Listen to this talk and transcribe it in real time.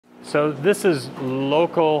So this is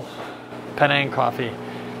local Penang coffee.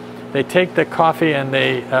 They take the coffee and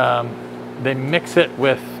they mix it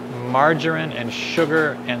with margarine and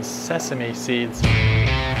sugar and sesame seeds.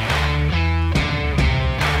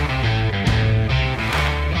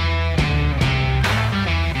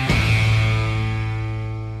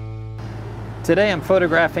 Today I'm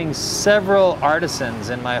photographing several artisans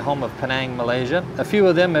in my home of Penang, Malaysia. A few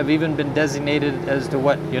of them have even been designated as to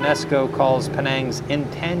what UNESCO calls Penang's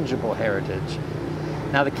intangible heritage.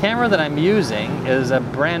 Now the camera that I'm using is a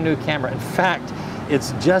brand new camera. In fact,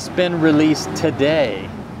 it's just been released today.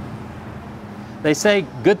 They say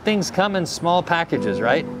good things come in small packages,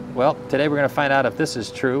 right? Well, today we're going to find out if this is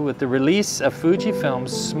true with the release of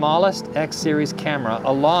Fujifilm's smallest X-series camera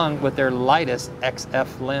along with their lightest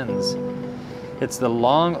XF lens. It's the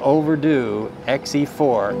long overdue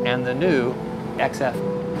XE4 and the new XF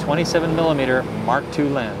 27mm Mark II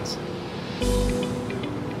lens.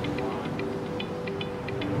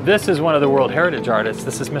 This is one of the World Heritage artists.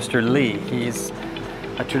 This is Mr. Li. He's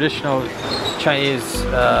a traditional Chinese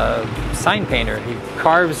sign painter. He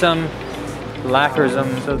carves them, lacquers them.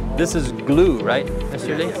 So this is glue, right,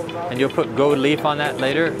 Mr. Li? And you'll put gold leaf on that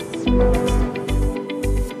later?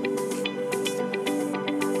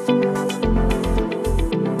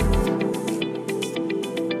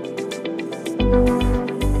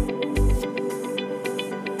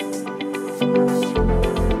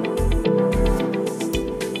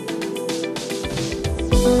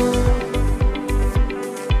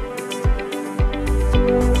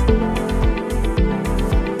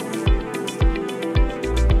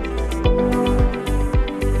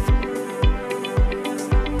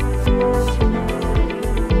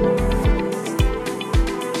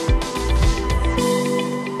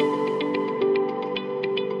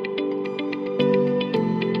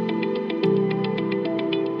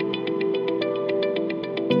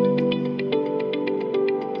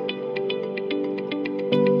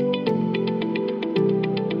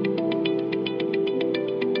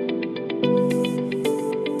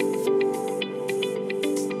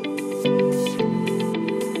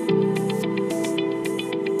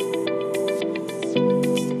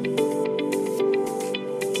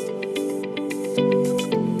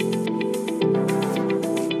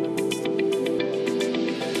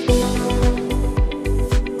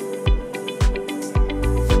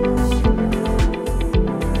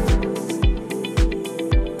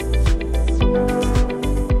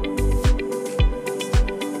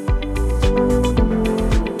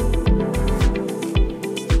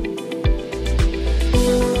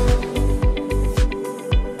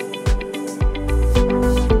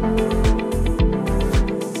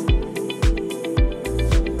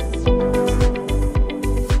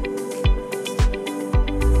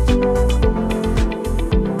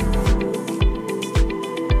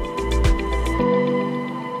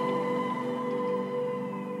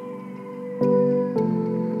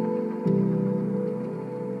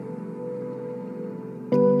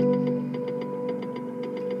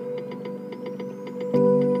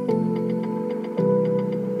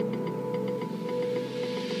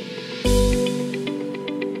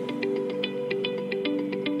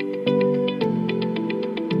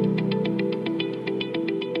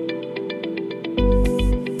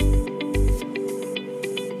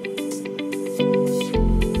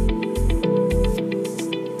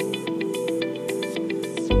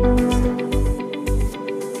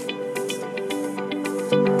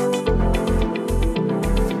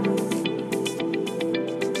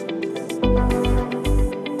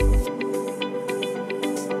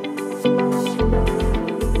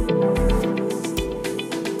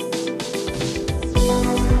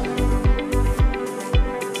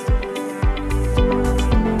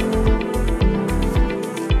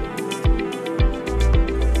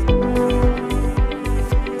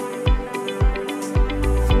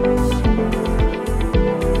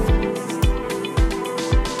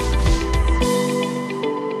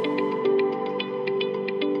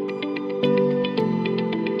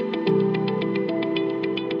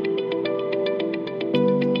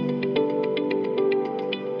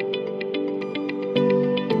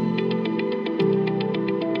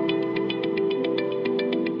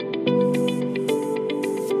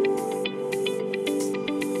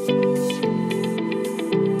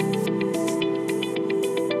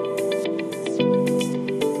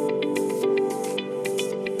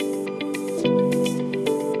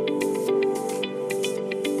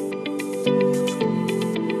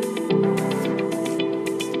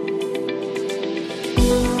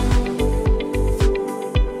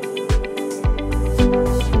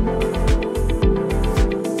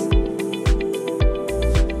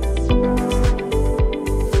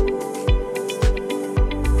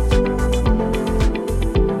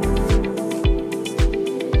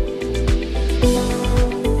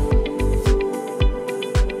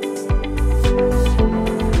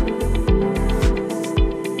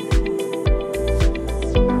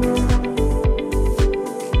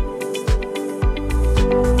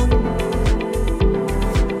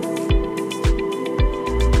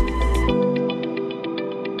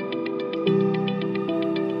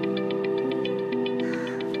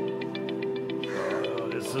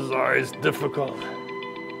 This is always difficult.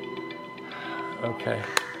 Okay.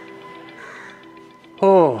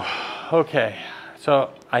 Oh, okay.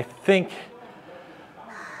 So I think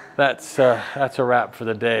that's a wrap for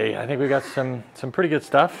the day. I think we got some pretty good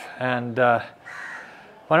stuff, and why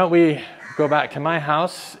don't we go back to my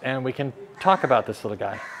house and we can talk about this little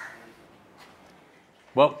guy.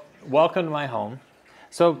 Well, welcome to my home.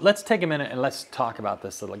 So let's take a minute and let's talk about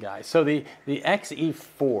this little guy. So the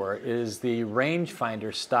XE4 is the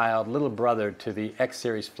rangefinder styled little brother to the X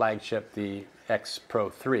series flagship, the X Pro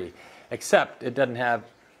 3, except it doesn't have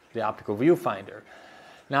the optical viewfinder.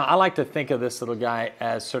 Now, I like to think of this little guy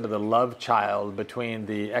as sort of the love child between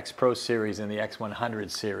the X Pro series and the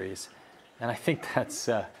X100 series. And I think that's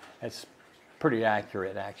pretty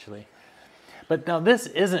accurate, actually. But now this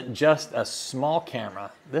isn't just a small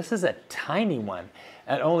camera. This is a tiny one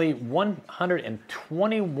at only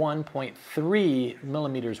 121.3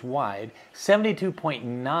 millimeters wide,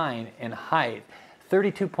 72.9 in height,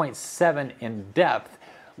 32.7 in depth,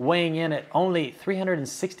 weighing in at only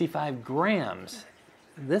 365 grams.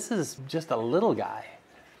 This is just a little guy.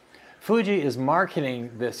 Fuji is marketing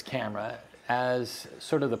this camera as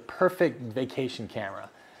sort of the perfect vacation camera.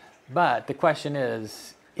 But the question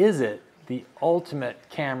is it the ultimate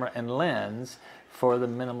camera and lens for the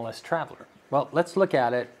minimalist traveler? Well, let's look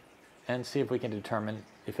at it and see if we can determine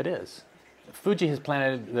if it is. Fuji has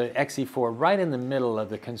planted the XE4 right in the middle of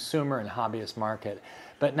the consumer and hobbyist market.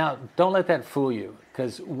 But now, don't let that fool you,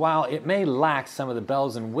 because while it may lack some of the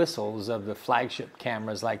bells and whistles of the flagship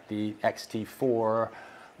cameras like the X-T4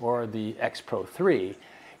 or the X Pro 3,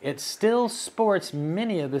 it still sports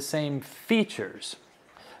many of the same features,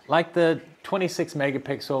 like the 26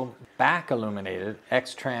 megapixel back illuminated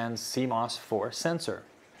X-Trans CMOS 4 sensor.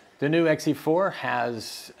 The new XE4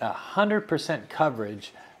 has 100%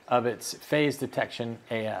 coverage of its phase detection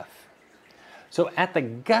AF. So at the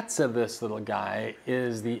guts of this little guy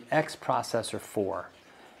is the X Processor 4.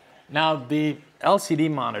 Now the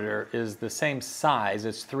LCD monitor is the same size,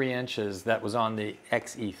 it's 3 inches, that was on the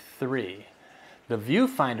XE3. The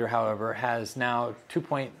viewfinder, however, has now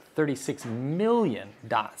 2.36 million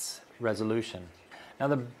dots resolution. Now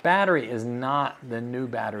the battery is not the new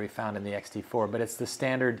battery found in the X-T4, but it's the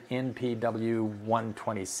standard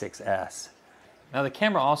NPW126S. Now the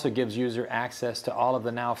camera also gives user access to all of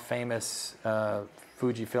the now famous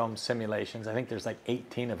Fujifilm simulations. I think there's like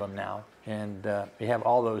 18 of them now, and you have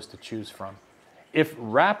all those to choose from. If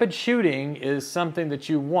rapid shooting is something that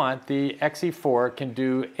you want, the XE4 can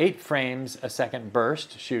do 8 frames a second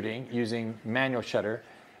burst shooting using manual shutter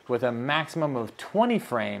with a maximum of 20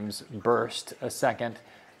 frames burst a second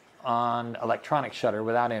on electronic shutter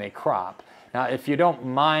without any crop. Now, if you don't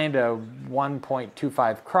mind a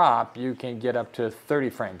 1.25 crop, you can get up to 30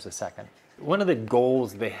 frames a second. One of the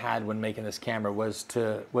goals they had when making this camera was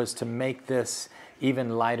to make this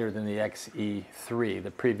even lighter than the XE3,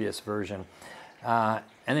 the previous version.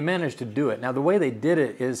 And they managed to do it. Now the way they did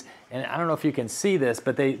it is, and I don't know if you can see this,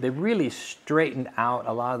 but they really straightened out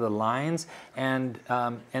a lot of the lines, and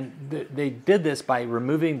they did this by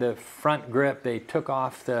removing the front grip. They took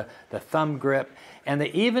off the thumb grip, and they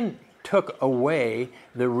even took away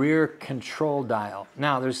the rear control dial.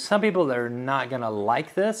 Now there's some people that are not gonna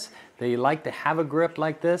like this. They like to have a grip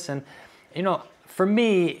like this, and you know, for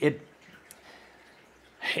me,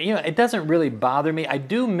 it doesn't really bother me. I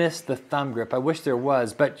do miss the thumb grip. I wish there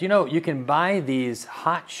was, but you know, you can buy these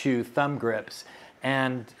hot shoe thumb grips,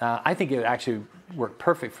 and I think it would actually work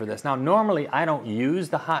perfect for this. Now, normally I don't use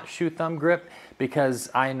the hot shoe thumb grip because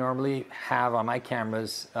I normally have on my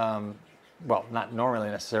cameras, well, not normally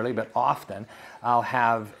necessarily, but often, I'll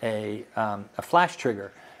have a flash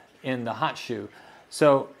trigger in the hot shoe.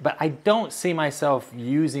 So, but I don't see myself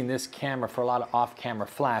using this camera for a lot of off-camera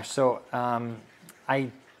flash. So, I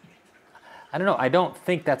don't know, I don't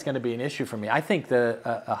think that's going to be an issue for me. I think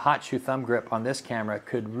a hot shoe thumb grip on this camera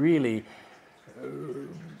could really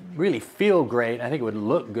feel great. I think it would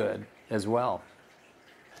look good as well.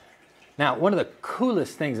 Now, one of the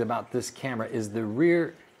coolest things about this camera is the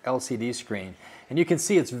rear LCD screen. And you can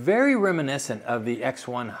see it's very reminiscent of the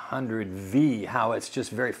X100V, how it's just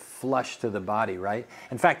very flush to the body, right?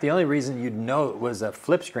 In fact, the only reason you'd know it was a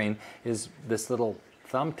flip screen is this little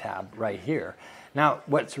thumb tab right here. Now,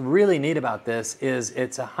 what's really neat about this is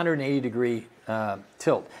it's a 180-degree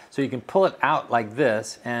tilt. So you can pull it out like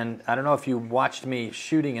this, and I don't know if you watched me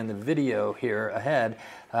shooting in the video here ahead,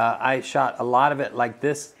 I shot a lot of it like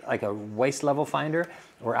this, like a waist level finder,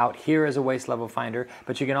 or out here as a waist level finder,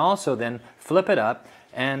 but you can also then flip it up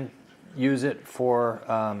and use it for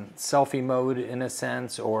selfie mode in a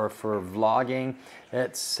sense, or for vlogging.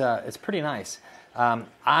 It's pretty nice.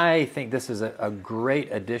 I think this is a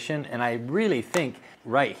great addition, and I really think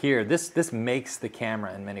right here, this makes the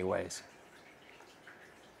camera in many ways.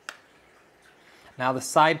 Now the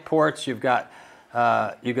side ports, you've got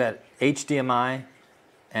HDMI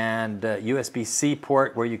and USB-C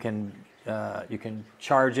port where you can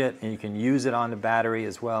charge it and you can use it on the battery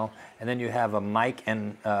as well. And then you have a mic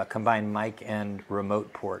and combined mic and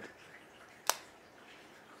remote port.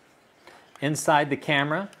 Inside the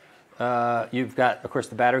camera, you've got, of course,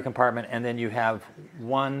 the battery compartment, and then you have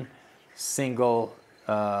one single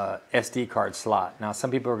SD card slot. Now,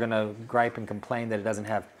 some people are going to gripe and complain that it doesn't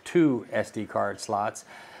have two SD card slots,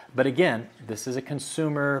 but again, this is a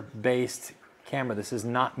consumer-based camera. This is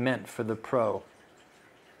not meant for the pro.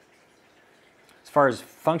 As far as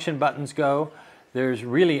function buttons go, there's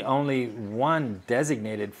really only one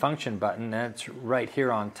designated function button, and it's right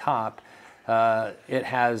here on top. It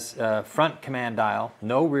has front command dial,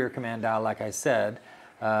 no rear command dial, like I said.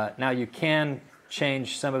 Now you can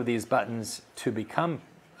change some of these buttons to become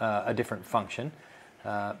a different function,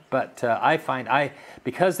 but I find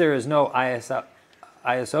because there is no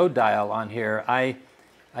ISO dial on here, I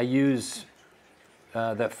use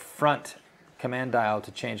the front command dial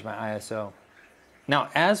to change my ISO. Now,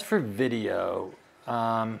 as for video,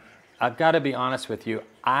 I've got to be honest with you.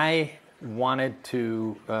 I wanted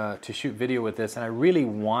to shoot video with this, and I really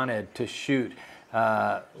wanted to shoot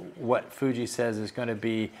what Fuji says is going to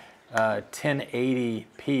be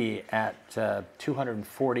 1080p at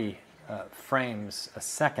 240 frames a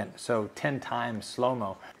second, so 10 times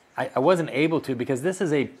slow-mo. I wasn't able to because this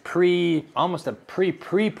is almost a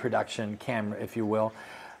pre-production camera, if you will.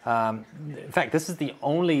 In fact, this is the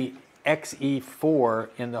only XE4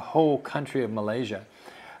 in the whole country of Malaysia.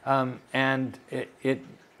 And it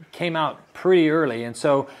came out pretty early, and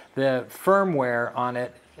so the firmware on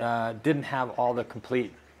it didn't have all the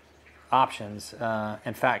complete options.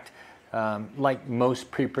 In fact, like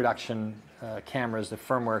most pre-production cameras, the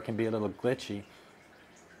firmware can be a little glitchy.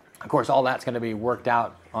 Of course, all that's going to be worked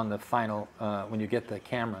out on the final when you get the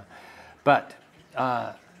camera. But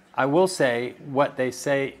I will say what they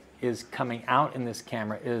say is coming out in this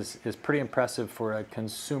camera is pretty impressive for a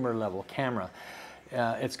consumer level camera.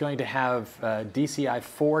 It's going to have DCI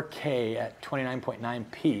 4K at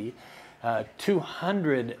 29.9p,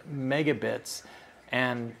 200 megabits,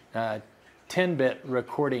 and 10-bit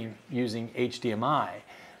recording using HDMI.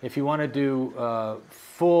 If you want to do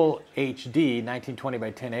full HD, 1920 by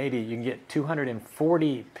 1080, you can get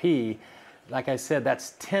 240p. Like I said,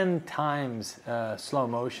 that's 10 times slow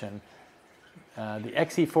motion. The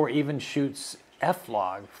XE4 even shoots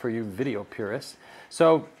F-Log for you video purists.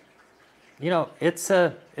 So, you know, it's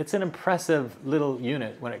an impressive little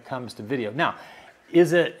unit when it comes to video. Now,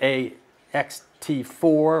 is it a XT4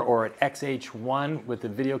 or an XH1 with the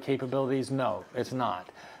video capabilities? No, it's not.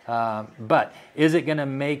 But is it going to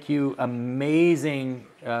make you amazing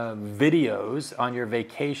videos on your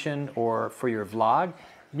vacation or for your vlog?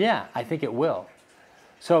 Yeah, I think it will.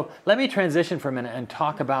 So let me transition for a minute and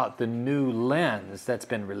talk about the new lens that's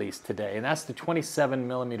been released today, and that's the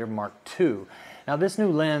 27mm Mark II. Now this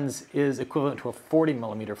new lens is equivalent to a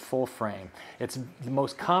 40mm full frame. It's the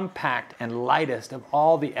most compact and lightest of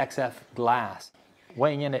all the XF glass,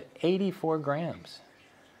 weighing in at 84 grams.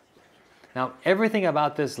 Now everything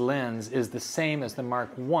about this lens is the same as the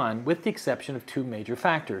Mark I, with the exception of two major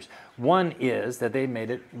factors. One is that they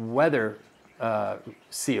made it weather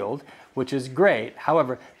sealed, which is great.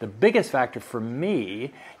 However, the biggest factor for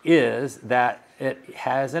me is that it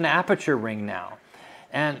has an aperture ring now.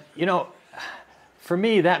 And you know, for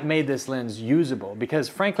me, that made this lens usable because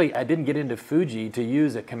frankly, I didn't get into Fuji to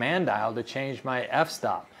use a command dial to change my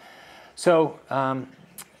f-stop. So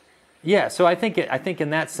yeah, so I think in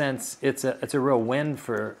that sense, it's a real win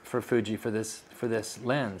for Fuji for this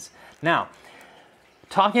lens. Now,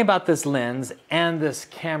 talking about this lens and this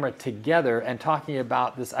camera together, and talking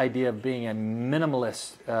about this idea of being a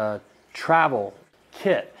minimalist travel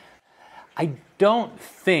kit, I don't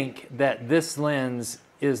think that this lens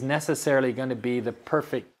is necessarily going to be the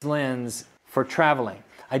perfect lens for traveling.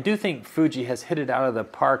 I do think Fuji has hit it out of the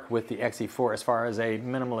park with the XE4 as far as a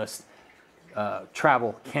minimalist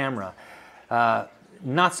travel camera.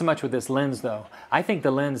 Not so much with this lens though. I think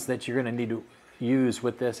the lens that you're going to need to use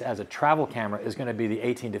with this as a travel camera is going to be the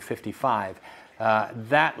 18-55.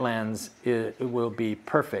 That lens will be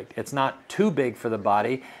perfect. It's not too big for the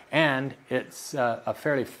body, and it's a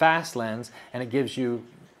fairly fast lens, and it gives you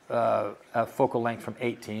a focal length from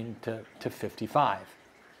 18 to 55.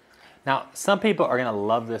 Now, some people are going to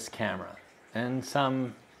love this camera, and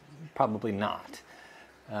some probably not.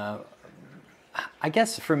 I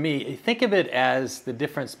guess for me, think of it as the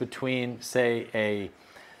difference between, say,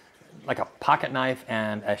 like a pocket knife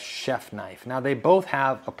and a chef knife. Now, they both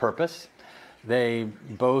have a purpose. They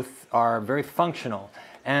both are very functional.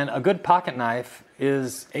 And a good pocket knife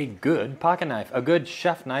is a good pocket knife. A good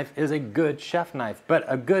chef knife is a good chef knife. But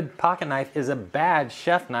a good pocket knife is a bad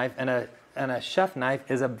chef knife, and a chef knife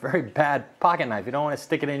is a very bad pocket knife. You don't want to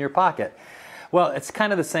stick it in your pocket. Well, it's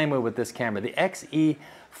kind of the same way with this camera. The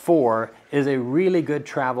XE4 is a really good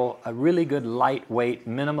travel, a really good lightweight,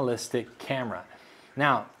 minimalistic camera.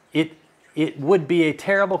 Now, it would be a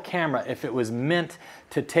terrible camera if it was meant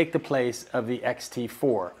to take the place of the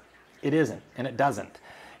XT4. It isn't, and it doesn't.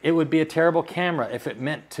 It would be a terrible camera if it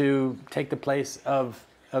meant to take the place of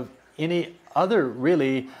any other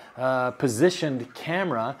really positioned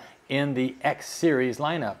camera in the X series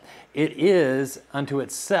lineup. It is unto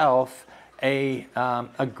itself a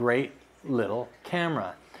great little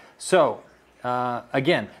camera. So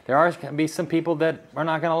again, there are going to be some people that are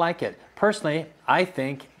not going to like it. Personally, I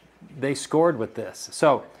think they scored with this.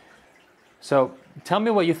 So tell me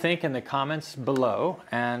what you think in the comments below,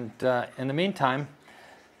 and in the meantime,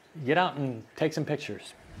 get out and take some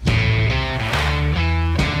pictures.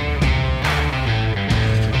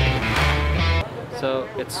 So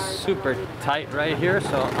it's super tight right here,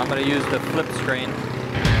 so I'm going to use the flip screen.